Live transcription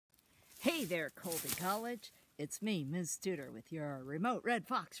Hey there, Colby College. It's me, Ms. Tudor, with your remote Red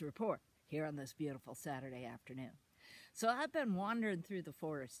Fox report here on this beautiful Saturday afternoon. So I've been wandering through the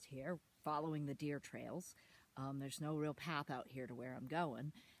forest here, following the deer trails. There's no real path out here to where I'm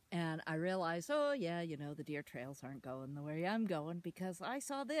going. And I realized, oh yeah, the deer trails aren't going the way I'm going, because I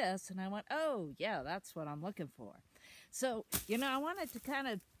saw this and I went, oh yeah, that's what I'm looking for. So, I wanted to kind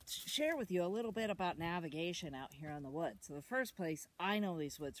of share with you a little bit about navigation out here in the woods. So the first place, I know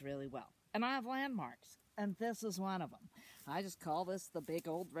these woods really well, and I have landmarks, and this is one of them. I just call this the big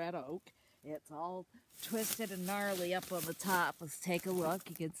old red oak. It's all twisted and gnarly up on the top. Let's take a look.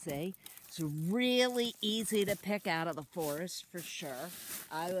 You can see it's really easy to pick out of the forest for sure.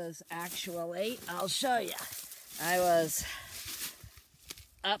 I'll show you. I was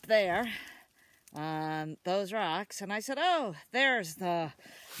up there on those rocks, and I said, oh, there's the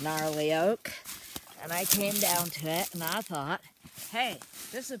gnarly oak. And I came down to it, and I thought, hey,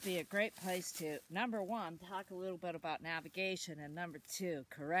 this would be a great place to, number one, talk a little bit about navigation, and number two,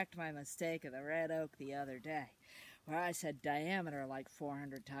 correct my mistake of the red oak the other day, where I said diameter like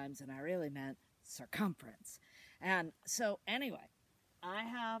 400 times, and I really meant circumference. And so anyway, I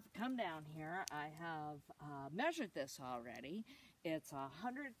have come down here. I have measured this already. It's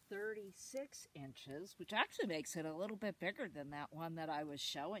 136 inches, which actually makes it a little bit bigger than that one that I was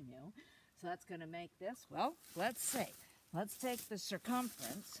showing you. So that's going to make this, well, let's see. Let's take the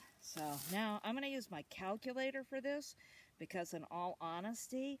circumference. So now I'm going to use my calculator for this, because in all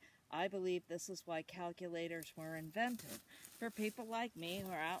honesty, I believe this is why calculators were invented. For people like me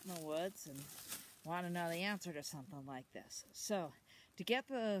who are out in the woods and want to know the answer to something like this. So to get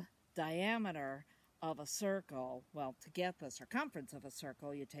the diameter of a circle, well, to get the circumference of a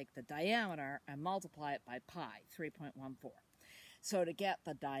circle, you take the diameter and multiply it by pi, 3.14. So to get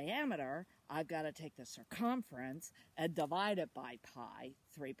the diameter, I've got to take the circumference and divide it by pi,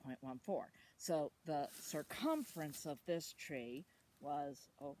 3.14. So the circumference of this tree was,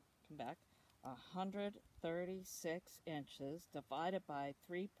 136 inches divided by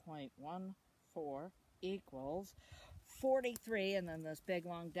 3.14 equals 43, and then this big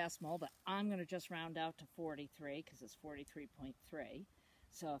long decimal, but I'm going to just round out to 43 because it's 43.3.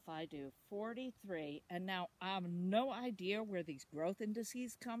 So if I do 43, and now I have no idea where these growth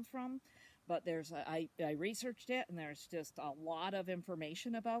indices come from, but I researched it, and there's just a lot of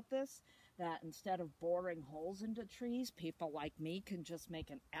information about this, that instead of boring holes into trees, people like me can just make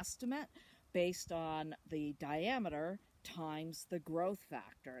an estimate based on the diameter times the growth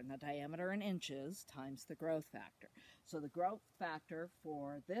factor, and the diameter in inches times the growth factor. So the growth factor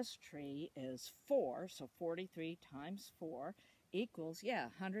for this tree is 4, so 43 times 4 equals,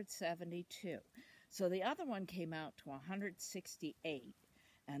 172. So the other one came out to 168,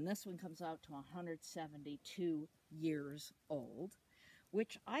 and this one comes out to 172 years old,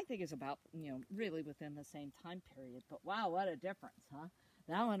 which I think is about, really within the same time period. But wow, what a difference, huh?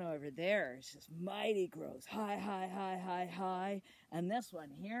 That one over there is just mighty grows, high, high, high, high, high. And this one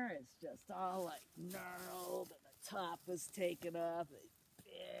here is just all like gnarled, and the top was taken off, the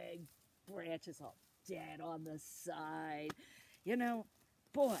big branches all dead on the side.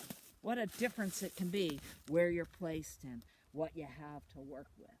 Boy, what a difference it can be where you're placed and what you have to work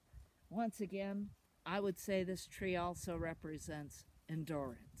with. Once again, I would say this tree also represents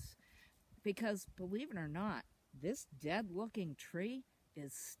endurance. Because, believe it or not, this dead-looking tree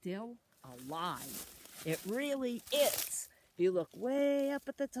is still alive. It really is. If you look way up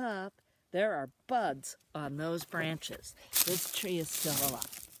at the top, there are buds on those branches. This tree is still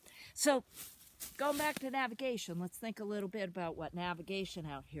alive. So, going back to navigation, let's think a little bit about what navigation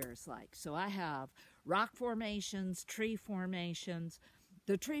out here is like. So I have rock formations, tree formations.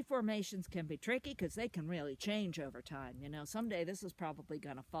 The tree formations can be tricky because they can really change over time. Someday this is probably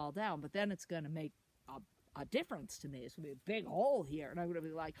going to fall down, but then it's going to make a difference to me. It's going to be a big hole here, and I'm going to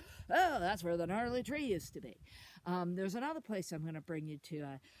be like, oh, that's where the gnarly tree used to be. There's another place I'm going to bring you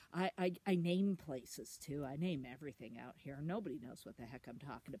to. I name places, too. I name everything out here. Nobody knows what the heck I'm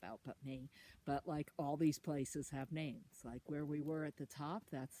talking about but me. But, all these places have names. Like where we were at the top,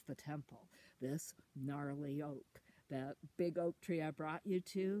 that's the temple. This gnarly oak. That big oak tree I brought you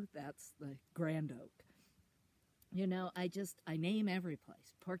to, that's the grand oak. I name every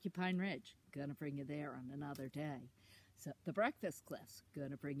place. Porcupine Ridge, gonna bring you there on another day. So the Breakfast Cliffs,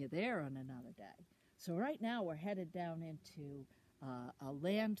 gonna bring you there on another day. So right now we're headed down into a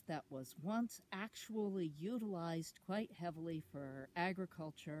land that was once actually utilized quite heavily for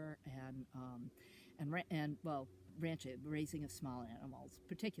agriculture and ranching, raising of small animals,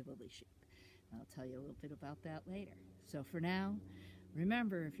 particularly sheep. I'll tell you a little bit about that later. So for now,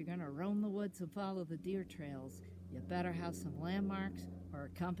 remember, if you're going to roam the woods and follow the deer trails, you better have some landmarks or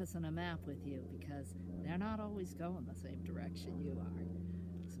a compass and a map with you, because they're not always going the same direction you are.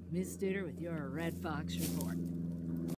 So Miss Studer with your Red Fox Report.